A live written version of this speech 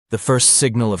The first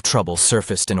signal of trouble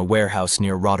surfaced in a warehouse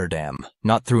near Rotterdam,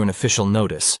 not through an official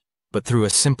notice, but through a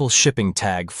simple shipping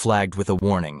tag flagged with a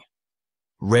warning.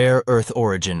 Rare earth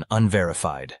origin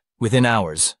unverified. Within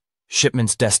hours,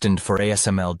 shipments destined for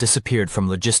ASML disappeared from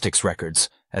logistics records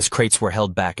as crates were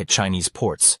held back at Chinese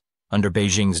ports, under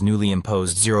Beijing's newly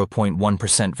imposed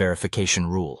 0.1% verification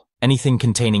rule. Anything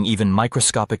containing even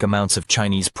microscopic amounts of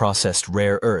Chinese processed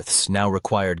rare earths now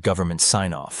required government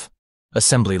sign-off.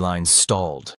 Assembly lines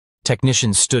stalled.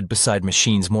 Technicians stood beside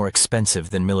machines more expensive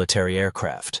than military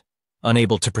aircraft,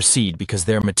 unable to proceed because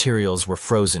their materials were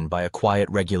frozen by a quiet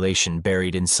regulation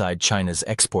buried inside China's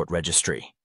export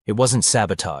registry. It wasn't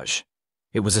sabotage.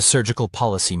 It was a surgical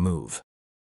policy move.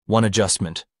 One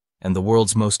adjustment, and the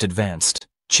world's most advanced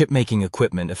chip-making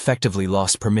equipment effectively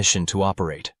lost permission to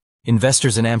operate.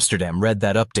 Investors in Amsterdam read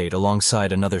that update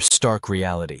alongside another stark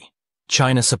reality.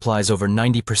 China supplies over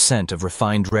 90% of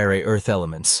refined rare earth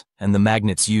elements and the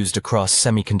magnets used across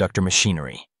semiconductor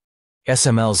machinery.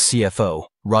 ASML's CFO,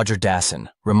 Roger Dassin,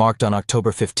 remarked on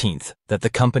October 15 that the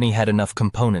company had enough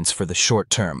components for the short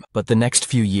term, but the next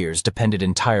few years depended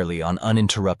entirely on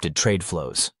uninterrupted trade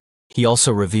flows. He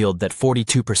also revealed that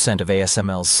 42% of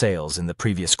ASML's sales in the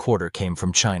previous quarter came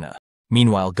from China.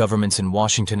 Meanwhile, governments in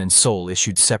Washington and Seoul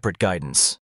issued separate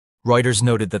guidance. Reuters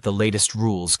noted that the latest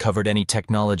rules covered any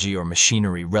technology or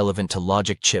machinery relevant to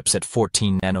logic chips at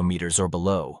 14 nanometers or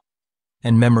below,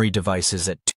 and memory devices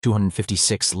at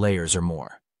 256 layers or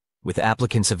more, with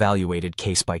applicants evaluated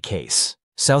case by case.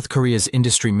 South Korea's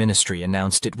industry ministry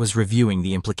announced it was reviewing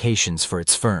the implications for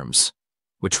its firms,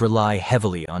 which rely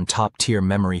heavily on top-tier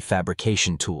memory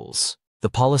fabrication tools. The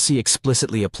policy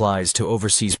explicitly applies to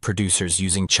overseas producers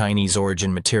using Chinese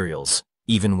origin materials,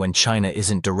 even when China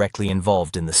isn't directly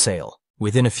involved in the sale.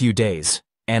 Within a few days,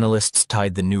 analysts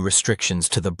tied the new restrictions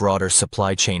to the broader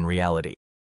supply chain reality.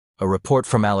 A report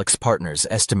from Alex Partners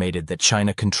estimated that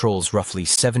China controls roughly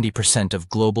 70% of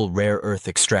global rare earth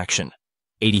extraction,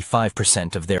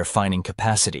 85% of their refining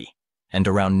capacity, and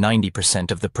around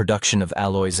 90% of the production of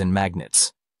alloys and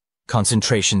magnets,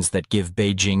 concentrations that give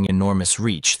Beijing enormous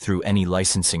reach through any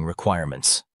licensing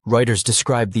requirements. Reuters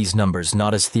described these numbers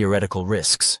not as theoretical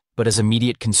risks, but as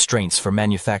immediate constraints for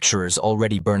manufacturers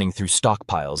already burning through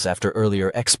stockpiles after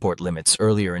earlier export limits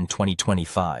earlier in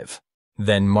 2025.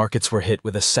 Then markets were hit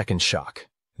with a second shock,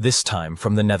 this time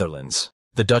from the Netherlands.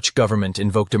 The Dutch government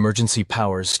invoked emergency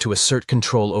powers to assert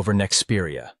control over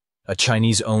Nexperia, a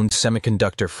Chinese-owned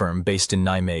semiconductor firm based in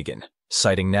Nijmegen,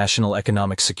 citing national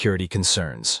economic security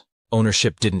concerns.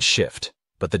 Ownership didn't shift,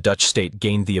 but the Dutch state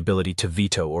gained the ability to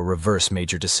veto or reverse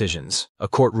major decisions. A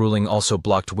court ruling also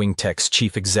blocked Wingtech's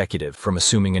chief executive from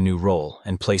assuming a new role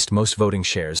and placed most voting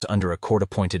shares under a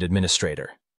court-appointed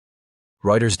administrator.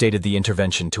 Reuters dated the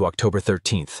intervention to October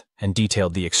 13 and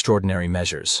detailed the extraordinary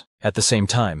measures. At the same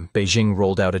time, Beijing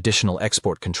rolled out additional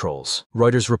export controls.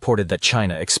 Reuters reported that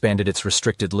China expanded its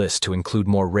restricted list to include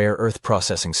more rare earth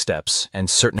processing steps and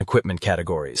certain equipment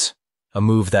categories, a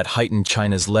move that heightened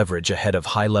China's leverage ahead of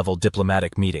high-level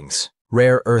diplomatic meetings.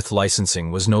 Rare earth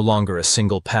licensing was no longer a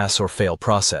single pass-or-fail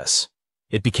process.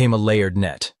 It became a layered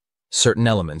net. Certain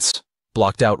elements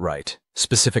blocked outright,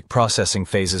 specific processing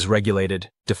phases regulated,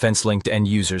 defense-linked end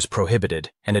users prohibited,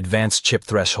 and advanced chip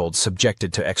thresholds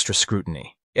subjected to extra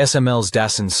scrutiny. ASML's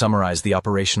Dassin summarized the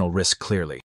operational risk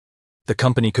clearly. The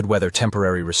company could weather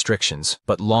temporary restrictions,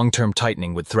 but long-term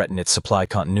tightening would threaten its supply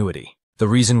continuity. The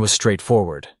reason was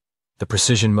straightforward. The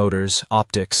precision motors,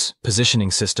 optics,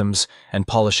 positioning systems, and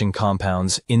polishing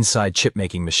compounds inside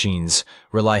chip-making machines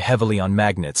rely heavily on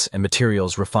magnets and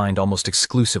materials refined almost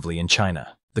exclusively in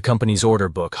China. The company's order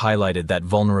book highlighted that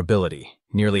vulnerability.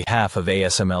 Nearly half of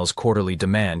ASML's quarterly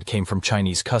demand came from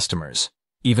Chinese customers,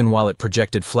 even while it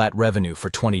projected flat revenue for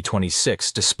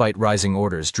 2026 despite rising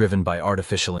orders driven by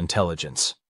artificial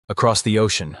intelligence. Across the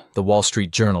ocean, the Wall Street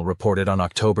Journal reported on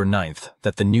October 9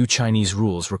 that the new Chinese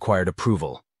rules required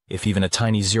approval if even a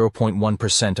tiny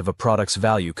 0.1% of a product's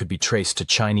value could be traced to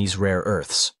Chinese rare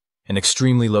earths, an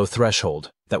extremely low threshold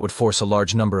that would force a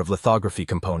large number of lithography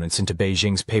components into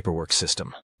Beijing's paperwork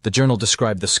system. The journal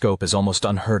described the scope as almost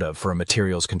unheard of for a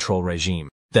materials control regime.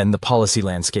 Then the policy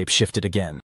landscape shifted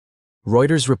again.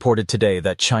 Reuters reported today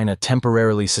that China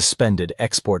temporarily suspended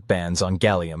export bans on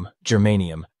gallium,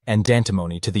 germanium, and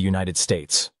antimony to the United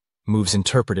States, moves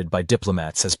interpreted by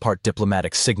diplomats as part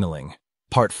diplomatic signaling,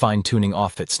 part fine-tuning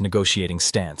off its negotiating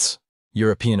stance.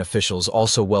 European officials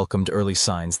also welcomed early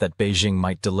signs that Beijing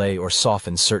might delay or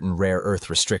soften certain rare earth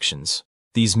restrictions.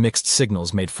 These mixed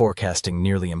signals made forecasting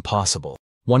nearly impossible.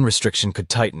 One restriction could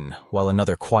tighten, while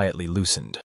another quietly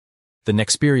loosened. The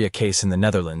Nexperia case in the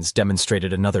Netherlands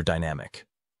demonstrated another dynamic.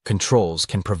 Controls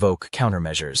can provoke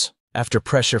countermeasures. After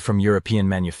pressure from European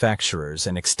manufacturers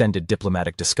and extended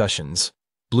diplomatic discussions,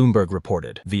 Bloomberg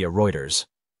reported, via Reuters,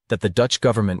 that the Dutch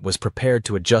government was prepared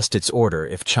to adjust its order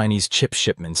if Chinese chip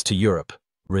shipments to Europe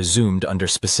resumed under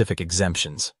specific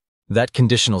exemptions. That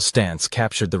conditional stance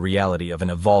captured the reality of an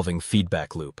evolving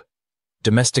feedback loop.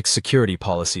 Domestic security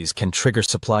policies can trigger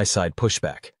supply-side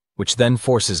pushback, which then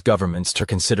forces governments to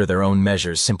consider their own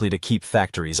measures simply to keep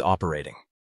factories operating.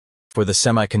 For the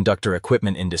semiconductor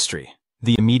equipment industry,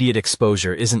 the immediate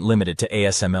exposure isn't limited to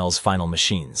ASML's final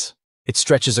machines. It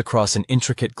stretches across an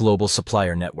intricate global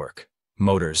supplier network.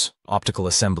 Motors, optical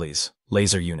assemblies,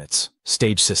 laser units,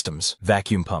 stage systems,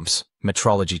 vacuum pumps,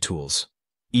 metrology tools,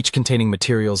 each containing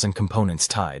materials and components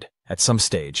tied, at some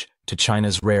stage, to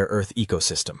China's rare earth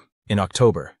ecosystem. In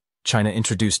October, China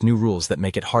introduced new rules that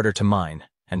make it harder to mine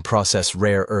and process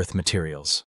rare earth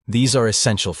materials. These are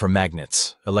essential for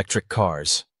magnets, electric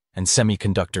cars, and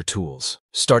semiconductor tools.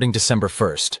 Starting December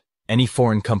 1st, any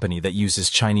foreign company that uses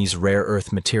Chinese rare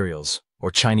earth materials or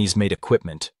Chinese-made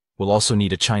equipment will also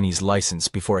need a Chinese license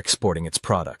before exporting its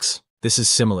products. This is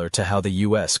similar to how the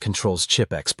US controls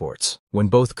chip exports. When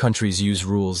both countries use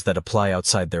rules that apply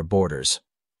outside their borders,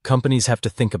 companies have to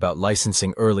think about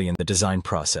licensing early in the design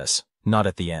process, not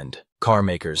at the end. Car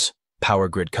makers, power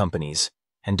grid companies,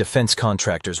 and defense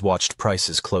contractors watched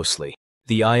prices closely.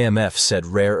 The IMF said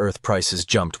rare earth prices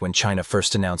jumped when China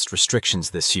first announced restrictions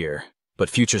this year, but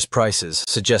futures prices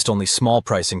suggest only small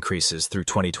price increases through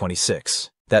 2026.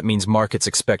 That means markets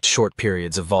expect short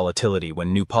periods of volatility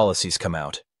when new policies come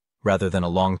out, rather than a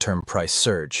long-term price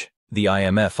surge. The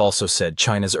IMF also said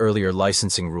China's earlier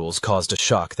licensing rules caused a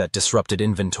shock that disrupted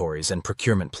inventories and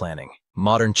procurement planning.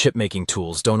 Modern chip-making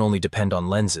tools don't only depend on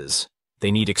lenses,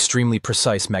 they need extremely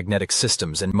precise magnetic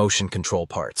systems and motion control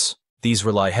parts. These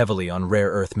rely heavily on rare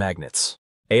earth magnets.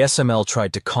 ASML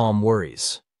tried to calm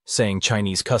worries, saying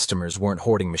Chinese customers weren't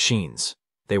hoarding machines,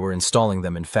 they were installing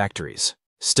them in factories.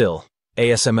 Still,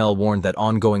 ASML warned that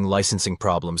ongoing licensing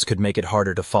problems could make it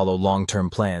harder to follow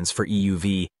long-term plans for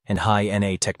EUV and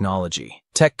high-NA technology.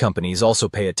 Tech companies also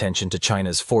pay attention to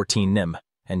China's 14 nm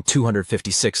and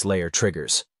 256-layer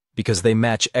triggers, because they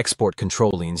match export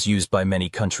control lanes used by many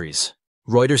countries.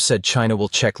 Reuters said China will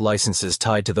check licenses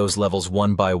tied to those levels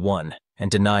one by one and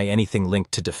deny anything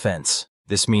linked to defense.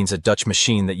 This means a Dutch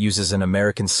machine that uses an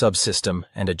American subsystem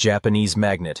and a Japanese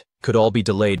magnet could all be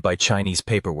delayed by Chinese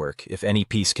paperwork if any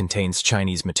piece contains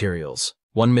Chinese materials.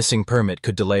 One missing permit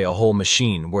could delay a whole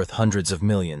machine worth hundreds of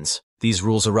millions. These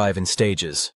rules arrive in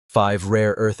stages. 5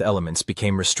 rare earth elements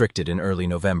became restricted in early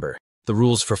November. The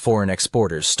rules for foreign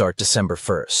exporters start December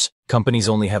 1st. Companies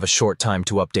only have a short time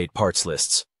to update parts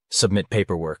lists, submit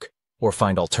paperwork, or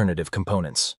find alternative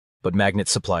components. But magnet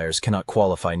suppliers cannot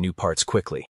qualify new parts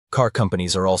quickly. Car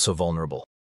companies are also vulnerable.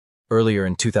 Earlier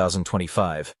in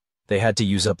 2025, they had to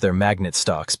use up their magnet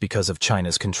stocks because of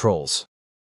China's controls.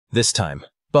 This time,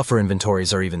 buffer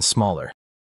inventories are even smaller.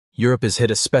 Europe is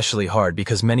hit especially hard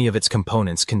because many of its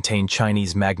components contain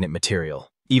Chinese magnet material,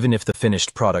 even if the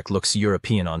finished product looks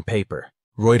European on paper.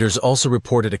 Reuters also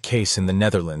reported a case in the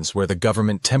Netherlands where the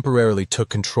government temporarily took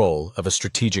control of a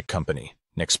strategic company,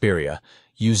 Nexperia,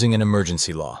 using an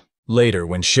emergency law. Later,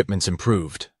 when shipments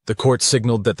improved, the court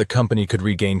signaled that the company could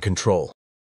regain control.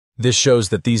 This shows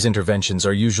that these interventions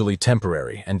are usually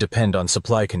temporary and depend on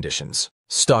supply conditions.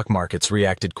 Stock markets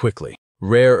reacted quickly.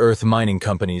 Rare earth mining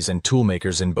companies and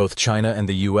toolmakers in both China and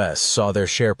the US saw their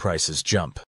share prices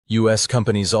jump. US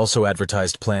companies also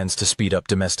advertised plans to speed up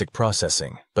domestic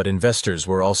processing, but investors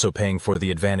were also paying for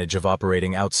the advantage of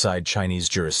operating outside Chinese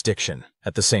jurisdiction.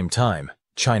 At the same time,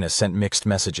 China sent mixed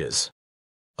messages.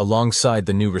 Alongside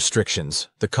the new restrictions,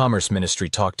 the Commerce Ministry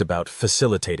talked about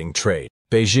facilitating trade.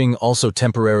 Beijing also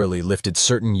temporarily lifted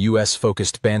certain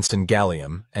US-focused bans on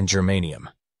gallium and germanium,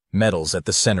 metals at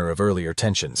the center of earlier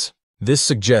tensions. This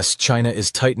suggests China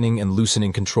is tightening and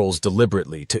loosening controls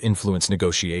deliberately to influence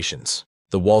negotiations.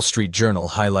 The Wall Street Journal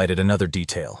highlighted another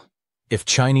detail. If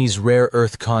Chinese rare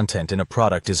earth content in a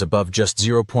product is above just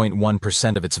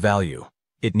 0.1% of its value,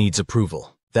 it needs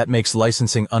approval. That makes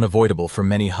licensing unavoidable for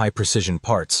many high-precision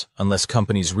parts unless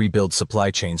companies rebuild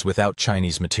supply chains without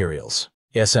Chinese materials.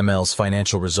 ASML's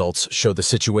financial results show the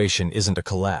situation isn't a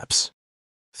collapse.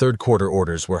 Third-quarter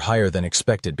orders were higher than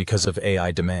expected because of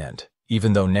AI demand,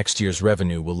 even though next year's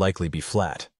revenue will likely be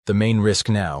flat. The main risk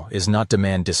now is not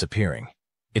demand disappearing.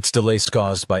 It's delays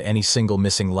caused by any single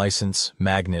missing license,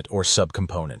 magnet, or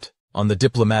subcomponent. On the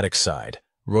diplomatic side,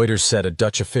 Reuters said a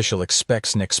Dutch official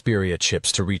expects Nexperia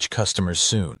chips to reach customers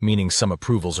soon, meaning some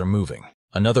approvals are moving.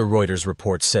 Another Reuters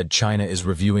report said China is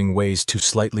reviewing ways to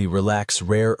slightly relax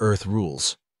rare earth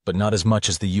rules, but not as much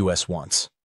as the US wants.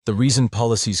 The reason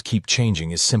policies keep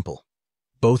changing is simple.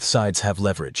 Both sides have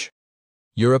leverage.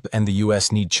 Europe and the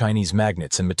US need Chinese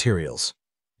magnets and materials,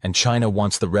 and China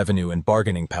wants the revenue and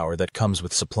bargaining power that comes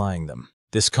with supplying them.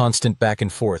 This constant back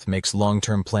and forth makes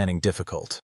long-term planning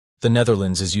difficult. The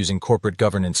Netherlands is using corporate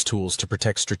governance tools to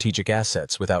protect strategic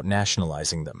assets without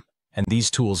nationalizing them, and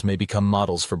these tools may become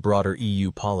models for broader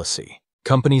EU policy.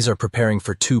 Companies are preparing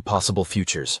for two possible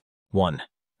futures. 1.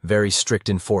 Very strict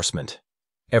enforcement.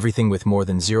 Everything with more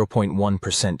than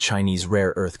 0.1% Chinese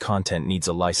rare earth content needs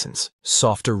a license.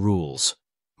 Softer rules.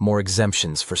 More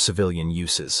exemptions for civilian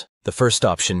uses. The first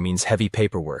option means heavy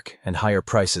paperwork and higher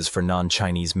prices for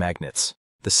non-Chinese magnets.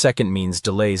 The second means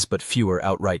delays but fewer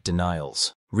outright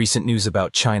denials. Recent news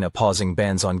about China pausing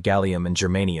bans on gallium and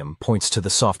germanium points to the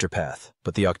softer path,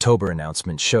 but the October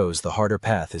announcement shows the harder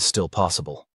path is still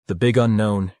possible. The big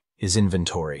unknown is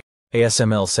inventory.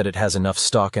 ASML said it has enough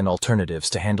stock and alternatives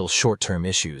to handle short-term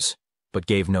issues, but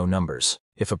gave no numbers.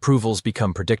 If approvals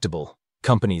become predictable,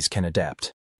 companies can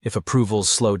adapt. If approvals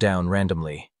slow down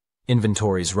randomly,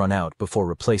 inventories run out before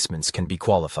replacements can be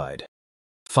qualified.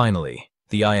 Finally,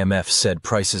 the IMF said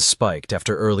prices spiked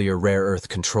after earlier rare earth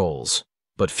controls,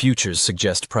 but futures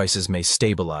suggest prices may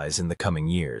stabilize in the coming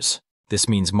years. This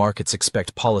means markets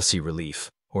expect policy relief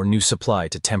or new supply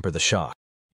to temper the shock.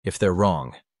 If they're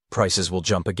wrong, prices will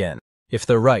jump again. If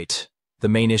they're right, the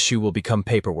main issue will become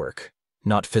paperwork,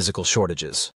 not physical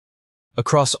shortages.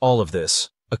 Across all of this,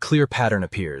 a clear pattern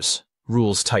appears: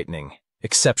 rules tightening,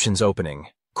 exceptions opening,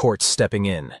 courts stepping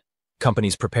in,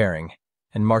 companies preparing,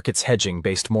 and markets hedging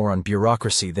based more on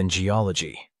bureaucracy than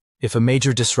geology. If a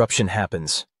major disruption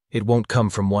happens, it won't come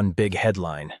from one big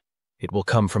headline. It will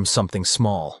come from something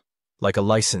small, like a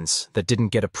license that didn't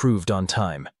get approved on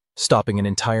time, stopping an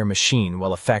entire machine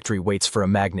while a factory waits for a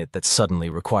magnet that suddenly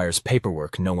requires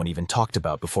paperwork no one even talked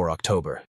about before October.